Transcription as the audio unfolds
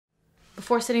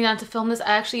before sitting down to film this,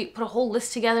 I actually put a whole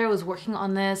list together. I was working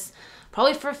on this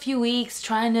probably for a few weeks,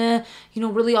 trying to, you know,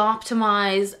 really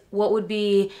optimize what would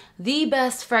be the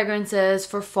best fragrances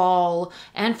for fall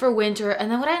and for winter. And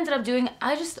then what I ended up doing,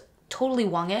 I just totally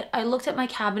wung it. I looked at my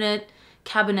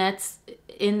cabinets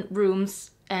in rooms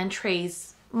and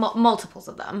trays, multiples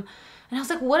of them. And I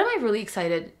was like, what am I really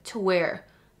excited to wear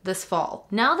this fall?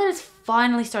 Now that it's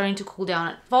finally starting to cool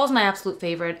down, fall is my absolute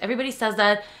favorite. Everybody says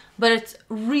that, but it's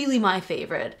really my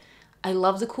favorite. I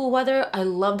love the cool weather. I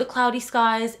love the cloudy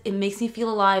skies. It makes me feel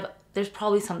alive. There's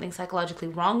probably something psychologically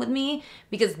wrong with me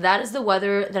because that is the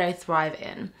weather that I thrive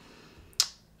in.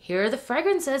 Here are the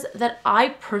fragrances that I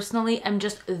personally am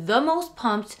just the most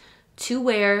pumped to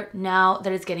wear now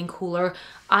that it's getting cooler.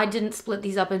 I didn't split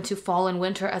these up into fall and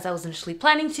winter as I was initially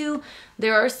planning to.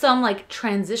 There are some like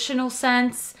transitional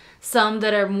scents, some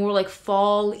that are more like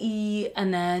fall-y,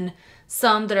 and then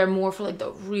some that are more for like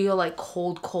the real like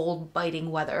cold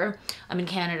biting weather. I'm in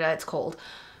Canada, it's cold.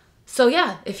 So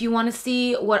yeah, if you want to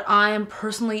see what I am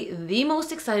personally the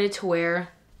most excited to wear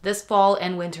this fall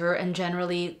and winter and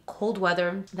generally cold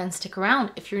weather, then stick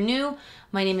around. If you're new,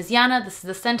 my name is Yana. This is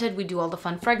The Scented. We do all the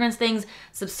fun fragrance things.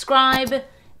 Subscribe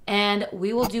and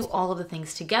we will do all of the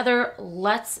things together.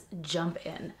 Let's jump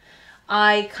in.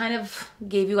 I kind of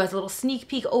gave you guys a little sneak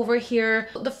peek over here.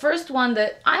 The first one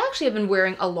that I actually have been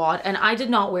wearing a lot, and I did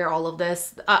not wear all of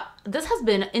this. This has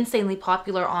been insanely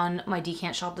popular on my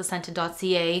decant shop,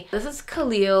 thescented.ca. This is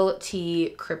Khalil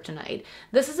Tea Kryptonite.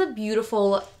 This is a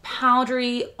beautiful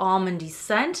powdery almondy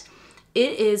scent.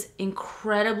 It is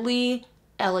incredibly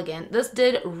elegant. This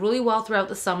did really well throughout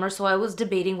the summer, so I was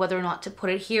debating whether or not to put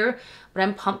it here, but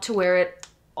I'm pumped to wear it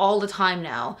all the time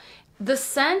now. The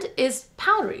scent is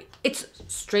powdery. It's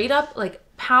straight up like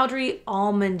powdery,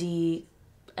 almondy,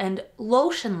 and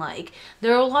lotion-like.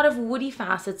 There are a lot of woody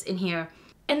facets in here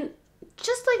and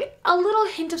just like a little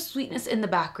hint of sweetness in the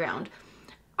background.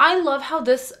 I love how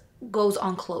this goes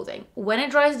on clothing. When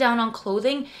it dries down on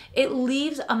clothing, it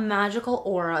leaves a magical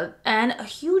aura and a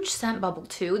huge scent bubble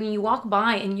too. And you walk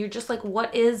by and you're just like,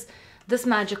 what is this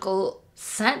magical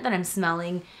scent that I'm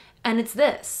smelling? And it's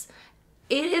this.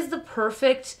 It is the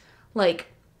perfect like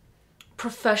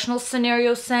professional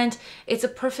scenario scent. It's a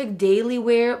perfect daily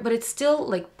wear, but it's still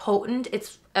like potent.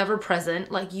 It's ever present.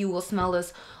 Like you will smell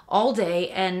this all day,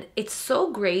 and it's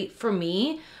so great for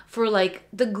me for like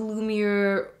the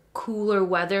gloomier, cooler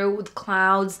weather with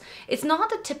clouds. It's not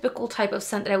the typical type of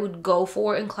scent that I would go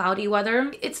for in cloudy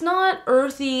weather. It's not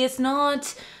earthy. It's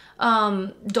not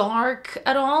dark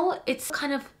at all. It's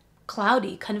kind of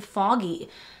cloudy, kind of foggy,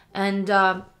 and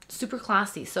super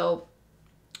classy. So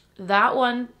that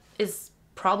one is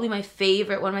probably my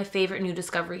favorite, one of my favorite new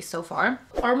discoveries so far.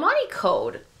 Armani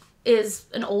Code is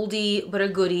an oldie but a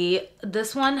goodie.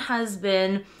 This one has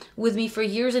been with me for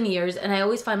years and years, and I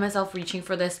always find myself reaching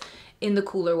for this in the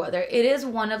cooler weather. It is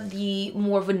one of the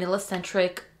more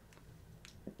vanilla-centric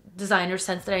designer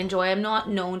scents that I enjoy. I'm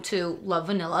not known to love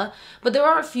vanilla, but there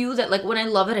are a few that like when I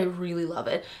love it, I really love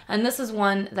it. And this is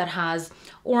one that has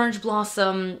orange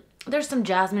blossom. There's some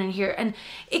jasmine in here, and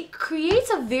it creates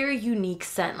a very unique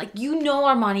scent. Like, you know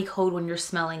Armani Code when you're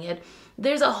smelling it.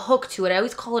 There's a hook to it. I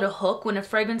always call it a hook when a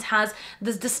fragrance has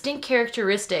this distinct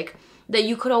characteristic that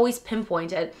you could always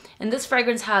pinpoint it. And this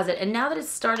fragrance has it. And now that it's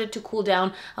started to cool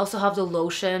down, I also have the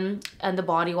lotion and the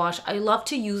body wash. I love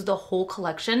to use the whole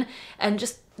collection and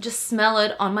just smell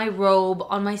it on my robe,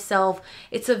 on myself.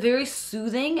 It's a very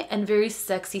soothing and very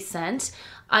sexy scent.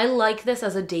 I like this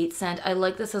as a date scent. I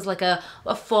like this as like a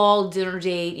fall dinner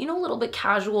date, you know, a little bit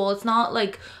casual. It's not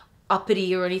like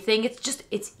uppity or anything.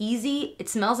 It's easy. It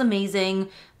smells amazing,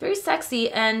 very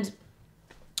sexy and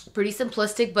pretty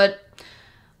simplistic, but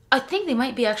I think they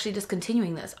might be actually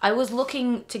discontinuing this. I was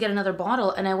looking to get another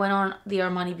bottle and I went on the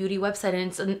Armani Beauty website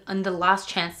and it's in the last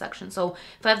chance section. So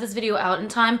if I have this video out in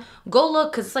time, go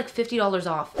look because it's like $50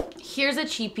 off. Here's a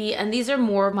cheapie, and these are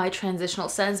more of my transitional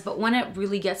scents, but when it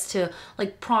really gets to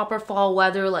like proper fall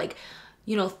weather, like,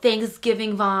 you know,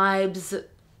 Thanksgiving vibes,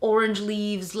 orange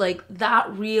leaves, like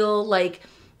that real, like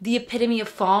the epitome of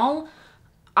fall,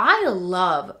 I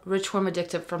love Rich Warm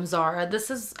Addictive from Zara.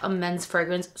 This is a men's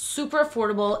fragrance, super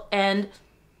affordable and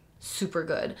super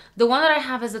good. The one that I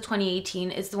have is the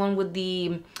 2018. It's the one with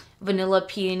the vanilla,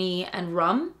 peony, and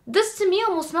rum. This to me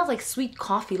almost smells like sweet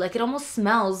coffee. Like it almost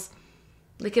smells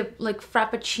like a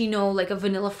frappuccino, like a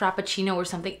vanilla frappuccino or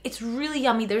something. It's really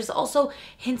yummy. There's also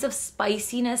hints of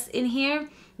spiciness in here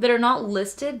that are not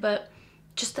listed, but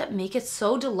just that make it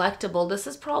so delectable. This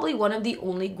is probably one of the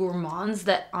only gourmands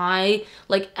that I,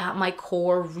 like at my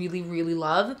core, really, really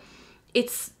love.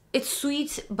 It's It's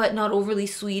sweet, but not overly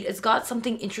sweet. It's got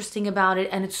something interesting about it,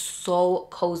 and it's so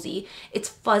cozy. It's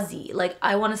fuzzy. Like,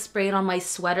 I want to spray it on my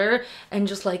sweater, and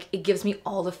just like, it gives me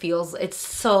all the feels. It's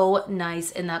so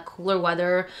nice in that cooler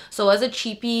weather. So as a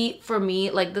cheapie, for me,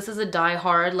 like, this is a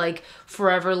die-hard, like,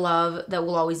 forever love that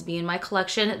will always be in my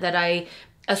collection, that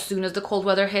as soon as the cold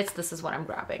weather hits, this is what I'm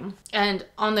grabbing. And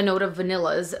on the note of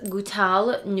vanillas,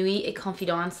 Goutal, Nuit et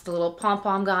Confidence, the little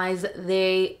pom-pom guys,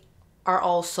 they are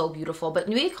all so beautiful. But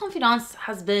Nuit et Confidence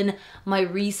has been my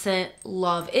recent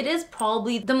love. It is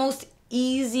probably the most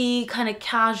easy, kind of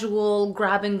casual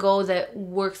grab and go that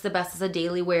works the best as a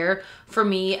daily wear for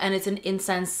me, and it's an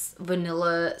incense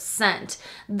vanilla scent.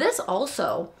 This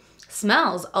also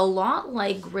smells a lot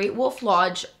like Great Wolf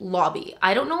Lodge lobby.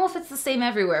 I don't know if it's the same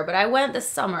everywhere, but I went this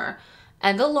summer,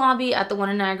 and the lobby at the one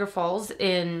in Niagara Falls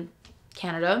in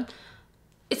Canada,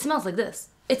 it smells like this.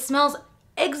 It smells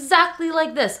exactly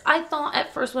like this. I thought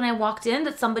at first when I walked in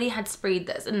that somebody had sprayed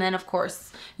this, and then of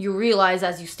course you realize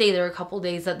as you stay there a couple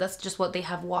days that that's just what they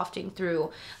have wafting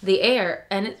through the air,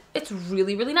 and it's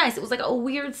really, really nice. It was like a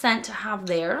weird scent to have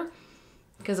there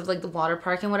because of like the water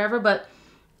park and whatever, but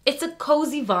it's a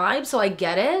cozy vibe, so I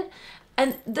get it.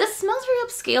 And this smells very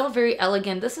upscale, very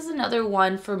elegant. This is another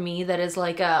one for me that is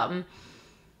like a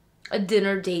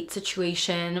dinner date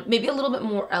situation, maybe a little bit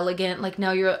more elegant. Like,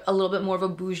 now you're a little bit more of a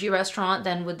bougie restaurant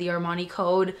than with the Armani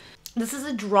Code. This is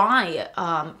a dry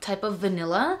type of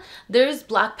vanilla. There's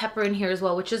black pepper in here as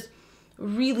well, which is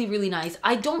really, really nice.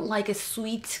 I don't like a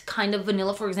sweet kind of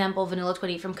vanilla. For example, Vanilla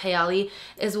 28 from Kayali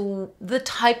is the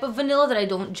type of vanilla that I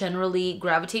don't generally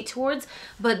gravitate towards.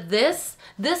 But this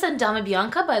and Dama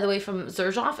Bianca, by the way, from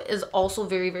Xerjoff, is also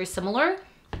very, very similar.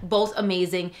 Both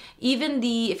amazing. Even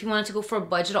if you wanted to go for a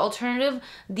budget alternative,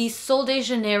 the Sol de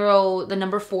Janeiro, the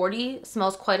number 40,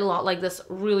 smells quite a lot like this.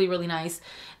 Really, really nice.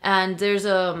 And there's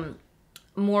a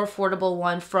more affordable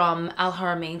one from Al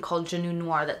Haramain called Genou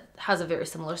Noir that has a very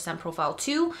similar scent profile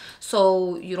too.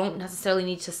 So you don't necessarily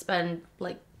need to spend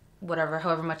like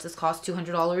however much this costs,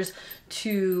 $200,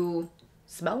 to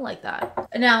smell like that.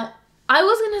 Now, I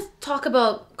was gonna talk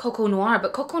about Coco Noir,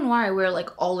 but Coco Noir I wear like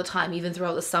all the time, even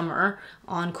throughout the summer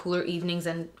on cooler evenings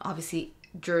and obviously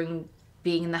during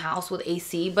being in the house with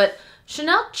AC. But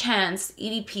Chanel Chance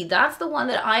EDP, that's the one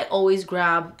that I always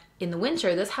grab in the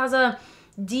winter. This has a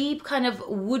deep kind of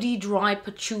woody, dry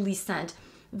patchouli scent.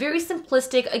 Very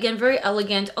simplistic, again, very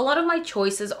elegant. A lot of my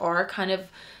choices are kind of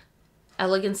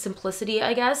elegant simplicity,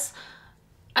 I guess.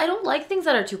 I don't like things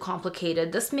that are too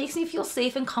complicated. This makes me feel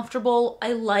safe and comfortable.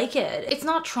 I like it. It's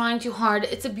not trying too hard.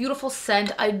 It's a beautiful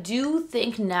scent. I do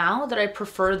think now that I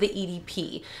prefer the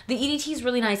EDP. The EDT is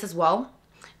really nice as well.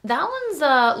 That one's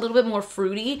a little bit more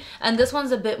fruity, and this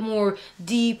one's a bit more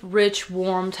deep, rich,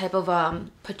 warm type of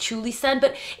patchouli scent,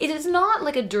 but it is not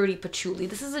like a dirty patchouli.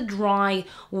 This is a dry,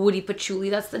 woody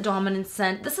patchouli. That's the dominant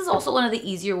scent. This is also one of the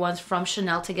easier ones from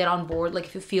Chanel to get on board. Like,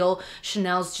 if you feel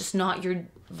Chanel's just not your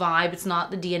vibe, it's not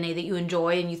the DNA that you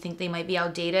enjoy, and you think they might be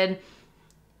outdated,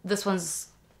 this one's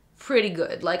pretty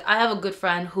good. Like, I have a good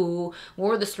friend who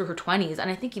wore this through her 20s, and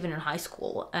I think even in high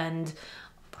school, and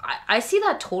I see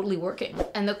that totally working.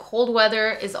 And the cold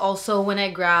weather is also when I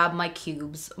grab my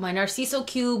cubes. My Narciso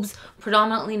cubes,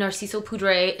 predominantly Narciso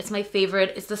Poudre. It's my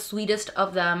favorite. It's the sweetest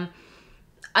of them.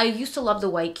 I used to love the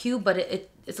white cube, but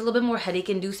it's a little bit more headache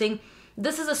inducing.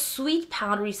 This is a sweet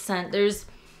powdery scent. There's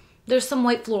some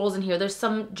white florals in here. There's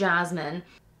some jasmine.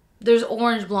 There's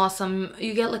orange blossom.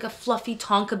 You get like a fluffy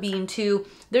tonka bean too.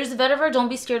 There's vetiver. Don't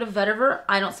be scared of vetiver.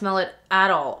 I don't smell it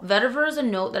at all. Vetiver is a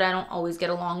note that I don't always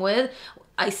get along with.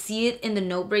 I see it in the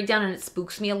note breakdown and it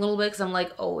spooks me a little bit because I'm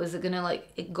like, oh, is it gonna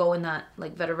like go in that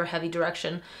like vetiver heavy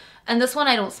direction? And this one,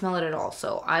 I don't smell it at all.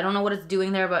 So I don't know what it's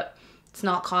doing there, but it's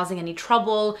not causing any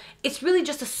trouble. It's really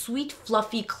just a sweet,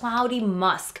 fluffy, cloudy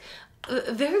musk.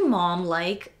 Very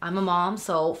mom-like. I'm a mom,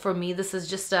 so for me, this is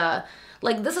just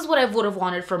like, this is what I would have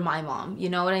wanted for my mom. You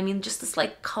know what I mean? Just this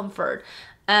like comfort.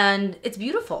 And it's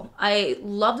beautiful. I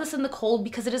love this in the cold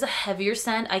because it is a heavier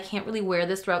scent. I can't really wear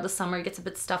this throughout the summer. It gets a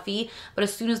bit stuffy, but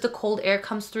as soon as the cold air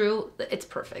comes through, it's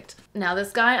perfect. Now,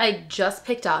 this guy I just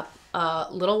picked up a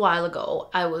little while ago.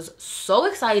 I was so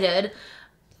excited.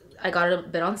 I got it a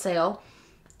bit on sale,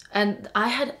 and I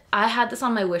had this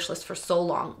on my wish list for so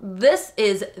long. This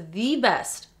is the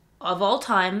best of all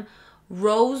time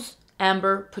rose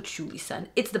amber patchouli scent.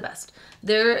 It's the best.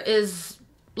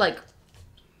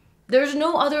 There's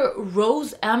no other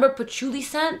rose amber patchouli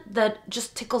scent that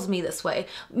just tickles me this way.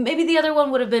 Maybe the other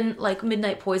one would have been like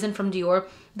Midnight Poison from Dior.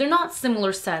 They're not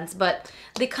similar scents, but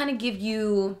they kind of give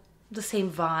you the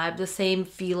same vibe, the same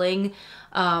feeling.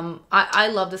 I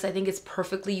love this. I think it's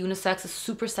perfectly unisex. It's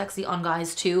super sexy on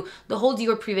guys too. The whole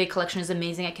Dior Privé collection is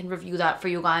amazing. I can review that for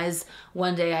you guys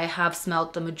one day. I have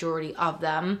smelled the majority of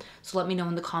them. So let me know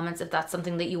in the comments if that's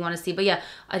something that you want to see. But yeah,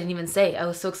 I didn't even say. I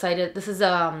was so excited. This is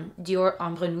Dior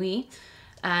Ombre Nuit.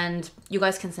 And you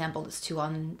guys can sample this too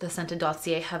on the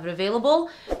scented.ca. Have it available.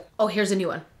 Oh, here's a new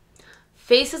one.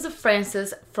 Faces of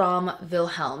Francis from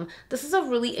Vilhelm. This is a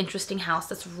really interesting house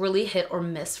that's really hit or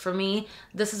miss for me.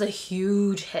 This is a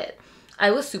huge hit.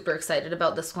 I was super excited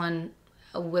about this one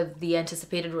with the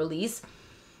anticipated release.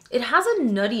 It has a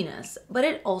nuttiness, but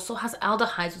it also has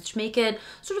aldehydes, which make it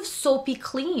sort of soapy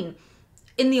clean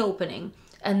in the opening.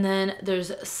 And then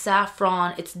there's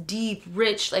saffron. It's deep,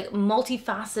 rich, like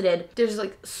multifaceted. There's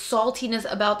like saltiness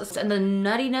about this, and the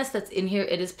nuttiness that's in here,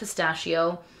 it is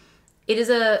pistachio.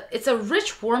 It's a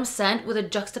rich, warm scent with a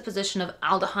juxtaposition of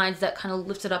aldehydes that kind of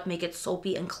lift it up, make it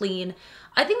soapy and clean.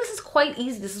 I think this is quite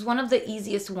easy. This is one of the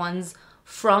easiest ones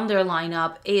from their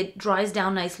lineup. It dries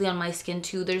down nicely on my skin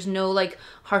too. There's no like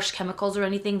harsh chemicals or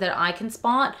anything that I can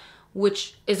spot,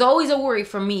 which is always a worry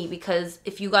for me, because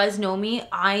if you guys know me,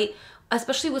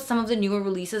 especially with some of the newer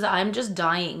releases, I'm just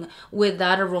dying with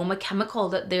that aroma chemical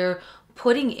that they're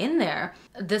putting in there.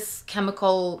 This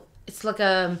chemical, it's like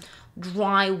a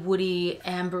dry, woody,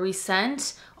 ambery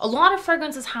scent. A lot of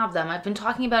fragrances have them. I've been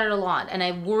talking about it a lot, and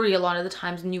I worry a lot of the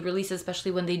times in new releases,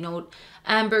 especially when they note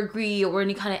ambergris or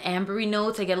any kind of ambery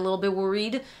notes. I get a little bit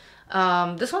worried.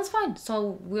 This one's fine,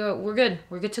 so we're good.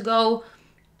 We're good to go.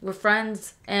 We're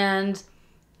friends, and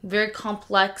very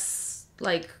complex,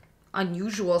 like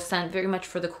unusual scent, very much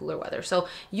for the cooler weather. So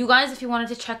you guys, if you wanted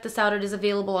to check this out, it is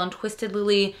available on Twisted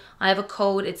Lily. I have a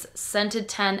code. It's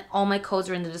scented10. All my codes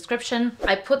are in the description.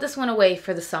 I put this one away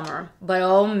for the summer, but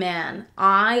oh man,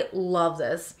 I love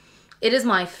this. It is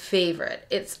my favorite.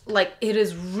 It's like, it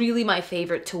is really my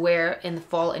favorite to wear in the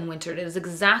fall and winter. It is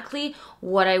exactly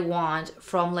what I want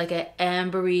from like an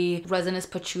ambery, resinous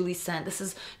patchouli scent. This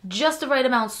is just the right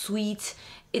amount sweet.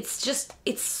 It's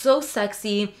so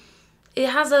sexy. It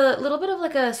has a little bit of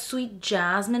like a sweet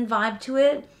jasmine vibe to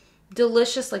it.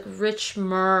 Delicious, like rich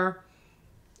myrrh.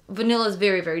 Vanilla is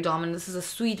very, very dominant. This is a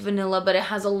sweet vanilla, but it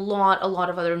has a lot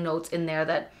of other notes in there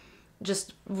that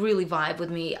just really vibe with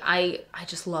me. I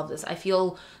just love this. I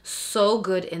feel so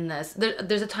good in this.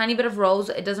 There's a tiny bit of rose.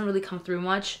 It doesn't really come through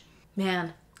much.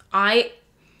 Man, I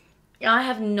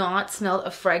have not smelled a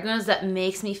fragrance that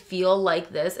makes me feel like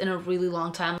this in a really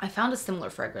long time. I found a similar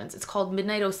fragrance. It's called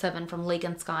Midnight 07 from Lake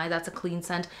and Sky. That's a clean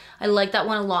scent. I like that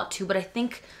one a lot too, but I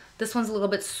think this one's a little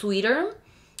bit sweeter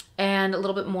and a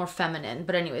little bit more feminine.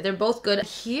 But anyway, they're both good.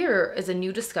 Here is a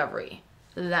new discovery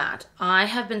that I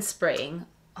have been spraying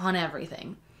on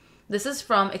everything. This is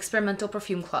from Experimental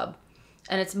Perfume Club,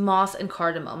 and it's moss and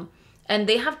cardamom. And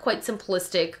they have quite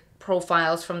simplistic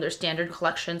profiles from their standard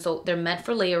collection, so they're meant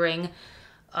for layering.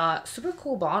 Super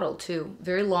cool bottle too,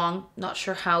 very long. Not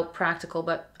sure how practical,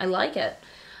 but I like it.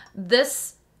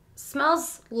 This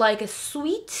smells like a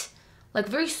sweet, like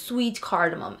very sweet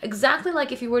cardamom, exactly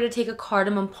like if you were to take a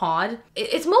cardamom pod.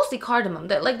 It's mostly cardamom.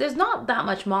 That, like, there's not that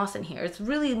much moss in here.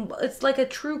 It's like a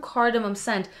true cardamom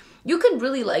scent. You can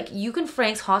really, like, you can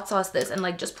Frank's hot sauce this and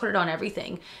like just put it on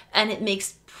everything, and it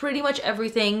makes pretty much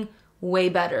everything way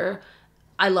better.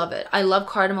 I love it. I love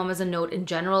cardamom as a note in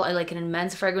general. I like it in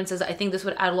men's fragrances. I think this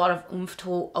would add a lot of oomph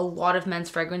to a lot of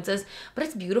men's fragrances, but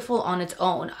it's beautiful on its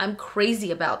own. I'm crazy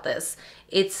about this.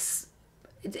 It's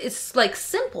like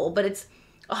simple, but it's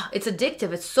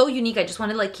addictive. It's so unique. I just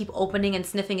want to like keep opening and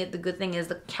sniffing it. The good thing is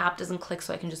the cap doesn't click,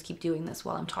 so I can just keep doing this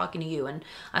while I'm talking to you, and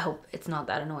I hope it's not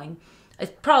that annoying.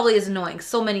 It probably is annoying.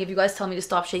 So many of you guys tell me to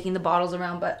stop shaking the bottles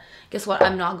around, but guess what?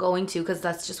 I'm not going to, because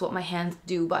that's just what my hands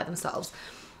do by themselves.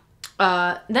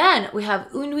 Then we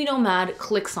have Une Nuit Nomade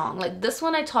Click Song. Like, this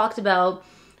one I talked about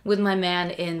with my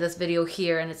man in this video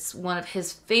here, and it's one of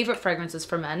his favorite fragrances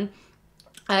for men.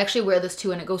 I actually wear this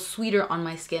too, and it goes sweeter on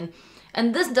my skin.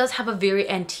 And this does have a very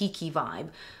antique-y vibe.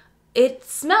 It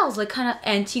smells like kind of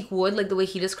antique wood, like the way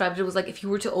he described it was like if you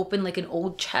were to open like an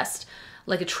old chest,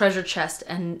 like a treasure chest,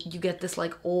 and you get this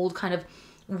like old kind of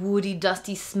woody,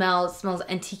 dusty smell. It smells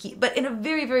antique-y, but in a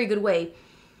very, very good way.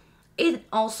 It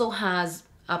also has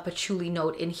a patchouli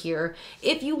note in here.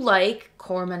 If you like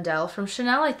Cor Gentile from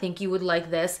Chanel, I think you would like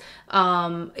this.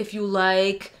 If you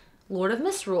like Lord of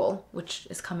Misrule, which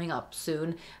is coming up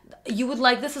soon, you would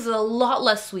like this. Is a lot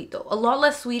less sweet though. A lot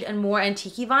less sweet and more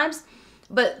antique-y vibes.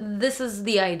 But this is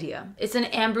the idea. It's an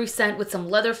ambery scent with some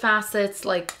leather facets,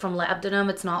 like from Labdanum.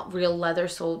 It's not real leather,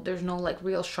 so there's no like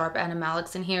real sharp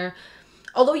animalics in here.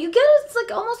 Although you get it's like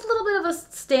almost a little bit of a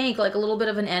stank, like a little bit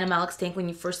of an animalic stank when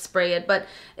you first spray it, but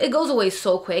it goes away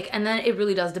so quick, and then it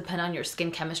really does depend on your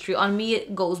skin chemistry. On me,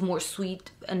 it goes more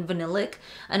sweet and vanillic,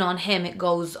 and on him, it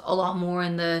goes a lot more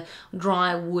in the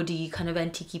dry, woody, kind of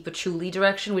antique patchouli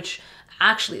direction, which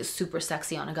actually is super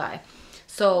sexy on a guy.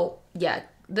 So yeah,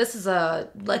 this is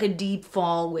like a deep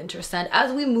fall winter scent.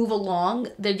 As we move along,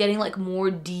 they're getting like more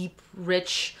deep,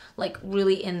 rich, like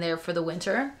really in there for the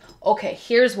winter. Okay,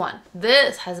 here's one.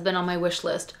 This has been on my wish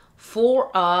list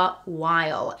for a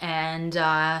while, and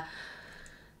then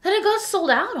it got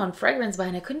sold out on Fragrance Buy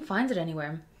and I couldn't find it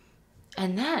anywhere.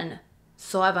 And then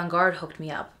So Avant-Garde hooked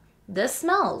me up. This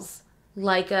smells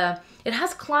like it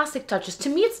has classic touches. To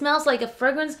me, it smells like a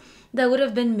fragrance that would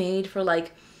have been made for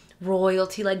like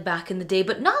royalty, like back in the day,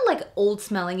 but not like old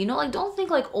smelling, you know, like don't think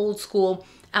like old school,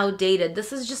 outdated.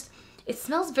 This is just, it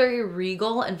smells very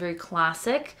regal and very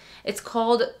classic. It's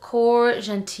called Cor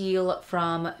Gentile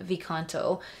from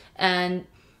Canto. And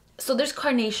so there's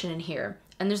carnation in here,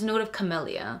 and there's a note of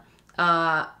camellia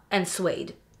and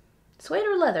suede. Suede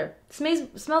or leather.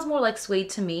 It smells more like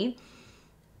suede to me.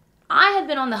 I had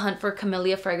been on the hunt for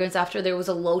camellia fragrance after there was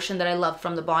a lotion that I loved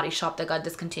from the Body Shop that got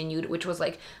discontinued, which was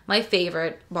like my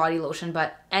favorite body lotion.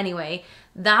 But anyway,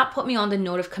 that put me on the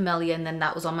note of camellia, and then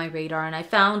that was on my radar, and I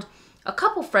found a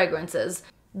couple fragrances.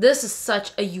 This is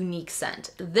such a unique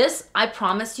scent. This, I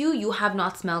promise you, you have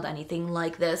not smelled anything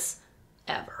like this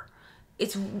ever.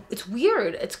 It's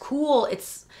weird, it's cool,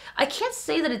 I can't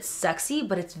say that it's sexy,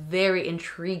 but it's very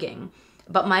intriguing.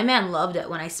 But my man loved it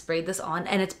when I sprayed this on,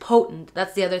 and it's potent.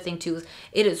 That's the other thing too, is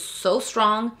it is so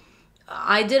strong.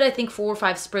 I did, I think, 4 or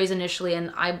 5 sprays initially,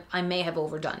 and I may have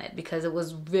overdone it because it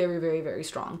was very, very, very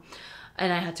strong.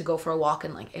 And I had to go for a walk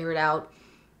and like air it out.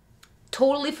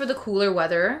 Totally for the cooler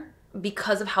weather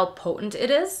because of how potent it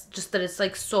is, just that it's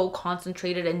like so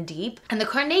concentrated and deep. And the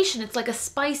carnation, it's like a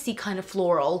spicy kind of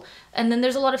floral, and then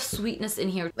there's a lot of sweetness in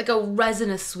here, like a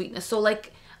resinous sweetness. So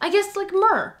like, I guess like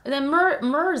myrrh, and then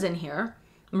myrrh's in here.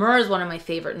 Myrrh is one of my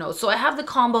favorite notes. So I have the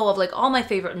combo of like all my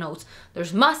favorite notes.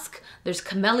 There's musk, there's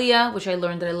camellia, which I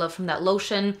learned that I love from that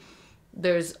lotion.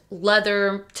 There's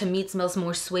leather, to me it smells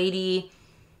more suedey,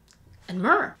 and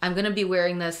myrrh. I'm gonna be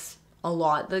wearing this a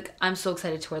lot. Like, I'm so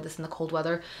excited to wear this in the cold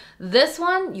weather. This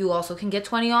one, you also can get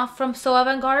 20 off from So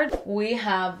Avant-Garde. We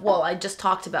have, well, I just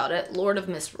talked about it, Lord of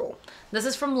Misrule. This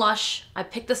is from Lush. I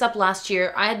picked this up last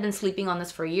year. I had been sleeping on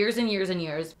this for years and years and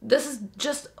years. This is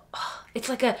just, it's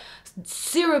like a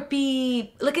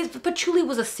syrupy, like if patchouli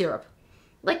was a syrup.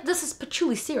 Like, this is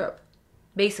patchouli syrup,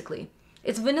 basically.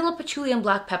 It's vanilla, patchouli, and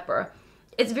black pepper.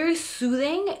 It's very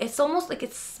soothing. It's almost like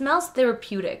it smells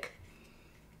therapeutic.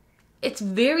 It's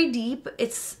very deep.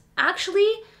 It's actually,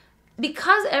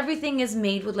 because everything is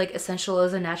made with like essential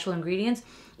oils and natural ingredients,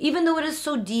 even though it is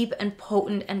so deep and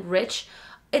potent and rich,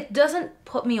 it doesn't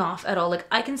put me off at all. Like,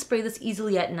 I can spray this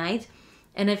easily at night,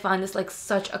 and I find this like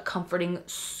such a comforting,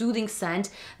 soothing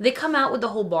scent. They come out with the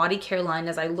whole body care line,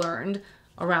 as I learned,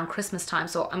 around Christmas time.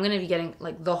 So I'm going to be getting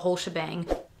like the whole shebang.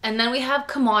 And then we have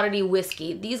Commodity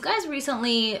Whiskey. These guys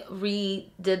recently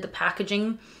redid the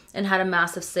packaging and had a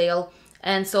massive sale.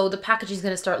 And so the packaging is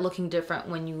going to start looking different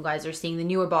when you guys are seeing the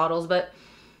newer bottles. But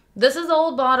this is the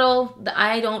old bottle.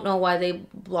 I don't know why they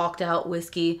blocked out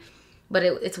whiskey, but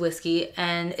it's whiskey.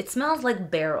 And it smells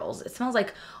like barrels. It smells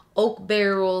like oak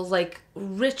barrels, like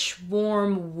rich,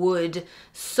 warm wood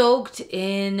soaked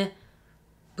in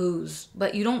booze.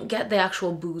 But you don't get the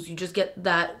actual booze. You just get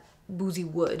that boozy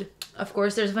wood. Of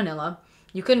course, there's vanilla.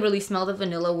 You can really smell the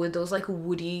vanilla with those like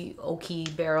woody,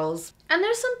 oaky barrels. And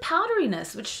there's some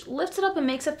powderiness, which lifts it up and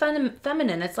makes it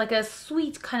feminine. It's like a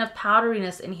sweet kind of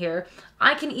powderiness in here.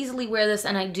 I can easily wear this,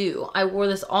 and I do. I wore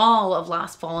this all of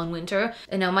last fall and winter.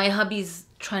 And now my hubby's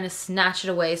trying to snatch it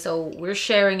away, so we're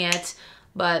sharing it.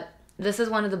 But this is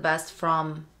one of the best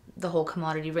from the whole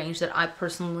Commodity range that I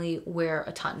personally wear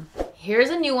a ton. Here's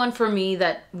a new one for me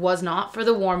that was not for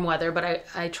the warm weather, but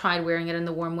I tried wearing it in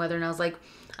the warm weather, and I was like,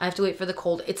 I have to wait for the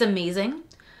cold. It's amazing,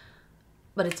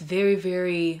 but it's very,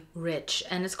 very rich,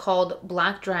 and it's called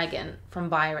Black Dragon from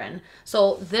Byron.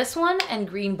 So this one and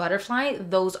Green Butterfly,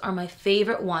 those are my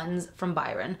favorite ones from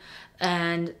Byron.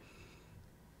 And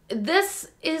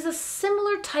this is a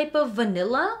similar type of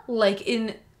vanilla, like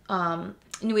in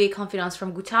Nuit Confidence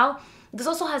from Goutal. This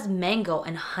also has mango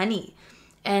and honey,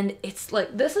 and it's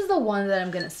like, this is the one that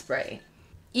I'm gonna spray.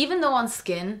 Even though on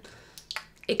skin,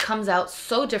 it comes out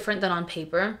so different than on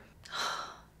paper.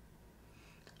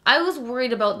 I was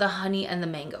worried about the honey and the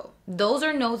mango. Those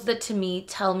are notes that to me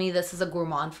tell me this is a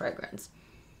gourmand fragrance.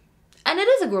 And it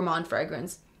is a gourmand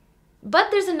fragrance.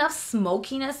 But there's enough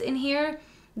smokiness in here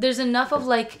there's enough of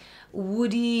like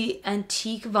woody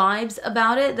antique vibes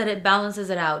about it that it balances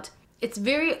it out. It's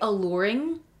very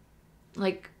alluring.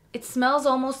 Like, it smells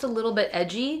almost a little bit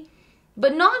edgy,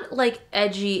 but not like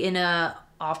edgy in a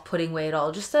off-putting way at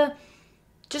all. Just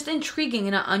intriguing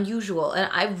and unusual. And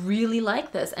I really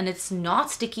like this. And it's not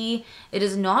sticky. It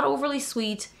is not overly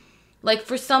sweet. Like,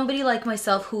 for somebody like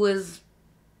myself who is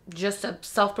just a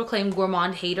self-proclaimed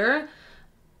gourmand hater,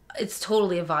 it's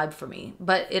totally a vibe for me,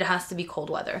 but it has to be cold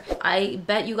weather. I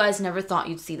bet you guys never thought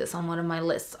you'd see this on one of my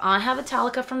lists. I have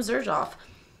Italica from Xerjoff.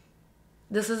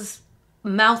 This is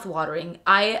mouth-watering.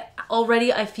 I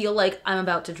feel like I'm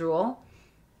about to drool,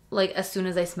 like, as soon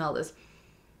as I smell this.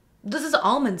 This is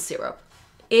almond syrup.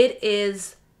 It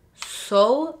is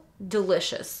so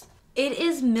delicious. It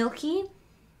is milky,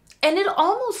 and it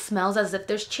almost smells as if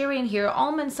there's cherry in here.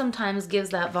 Almond sometimes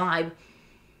gives that vibe,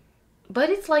 but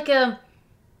it's like a...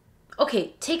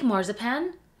 Okay, take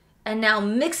marzipan and now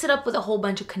mix it up with a whole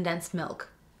bunch of condensed milk.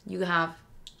 You have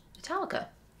Italica.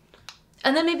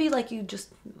 And then maybe like you just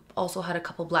also had a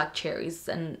couple black cherries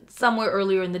and somewhere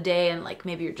earlier in the day, and like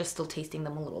maybe you're just still tasting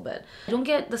them a little bit. I don't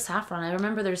get the saffron. I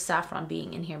remember there's saffron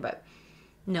being in here, but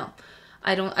no,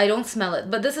 I don't smell it.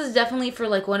 But this is definitely for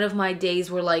like one of my days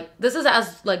where like, this is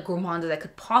as like gourmand as I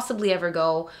could possibly ever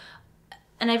go.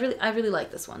 And I really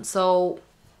like this one. So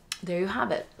there you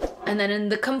have it. And then in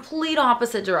the complete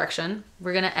opposite direction,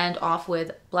 we're gonna end off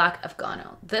with Black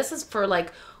Afgano. This is for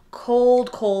like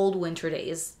cold winter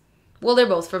days. Well, they're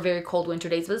both for very cold winter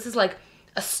days, but this is like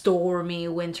a stormy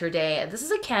winter day. This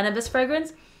is a cannabis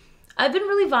fragrance. I've been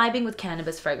really vibing with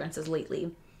cannabis fragrances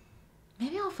lately.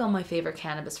 Maybe I'll film my favorite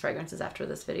cannabis fragrances after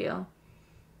this video.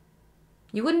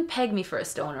 You wouldn't peg me for a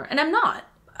stoner, and I'm not.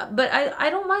 But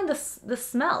I don't mind the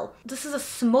smell. This is a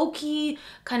smoky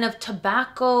kind of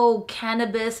tobacco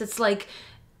cannabis. It's like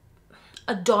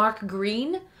a dark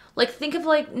green. Like, think of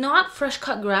like not fresh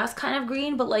cut grass kind of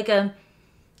green, but like a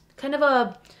kind of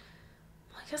a,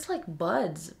 I guess like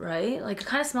buds, right? Like it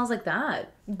kind of smells like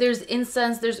that. There's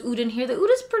incense, there's oud in here. The oud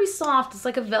is pretty soft. It's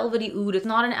like a velvety oud. It's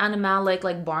not an animalic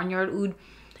like barnyard oud.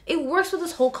 It works with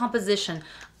this whole composition.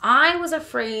 I was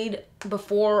afraid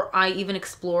before I even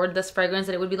explored this fragrance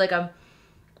that it would be like a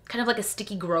kind of like a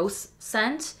sticky, gross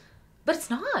scent, but it's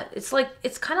not. It's like,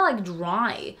 it's kind of like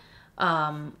dry,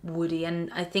 woody.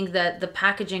 And I think that the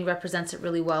packaging represents it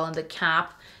really well. And the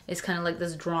cap is kind of like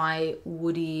this dry,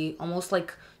 woody, almost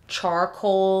like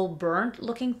charcoal burnt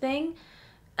looking thing.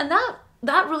 And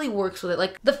that really works with it.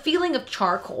 Like the feeling of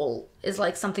charcoal is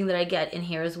like something that I get in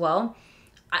here as well.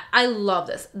 I love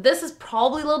this. This is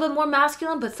probably a little bit more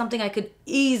masculine, but something I could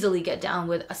easily get down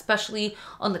with, especially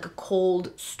on like a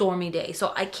cold, stormy day.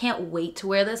 So I can't wait to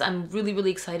wear this. I'm really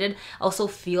excited. I also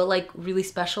feel like really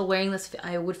special wearing this.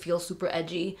 I would feel super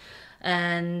edgy.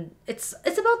 And it's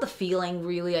about the feeling,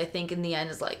 really. I think in the end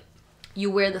is like,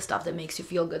 you wear the stuff that makes you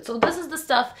feel good. So this is the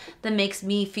stuff that makes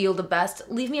me feel the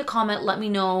best. Leave me a comment. Let me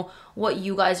know what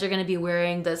you guys are going to be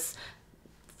wearing this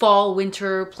fall,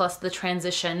 winter, plus the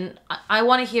transition. I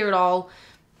want to hear it all.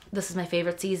 This is my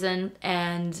favorite season.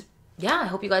 And yeah, I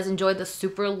hope you guys enjoyed this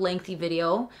super lengthy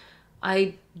video.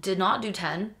 I did not do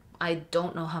 10. I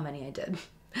don't know how many I did.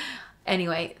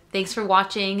 Anyway, thanks for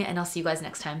watching, and I'll see you guys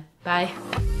next time. Bye.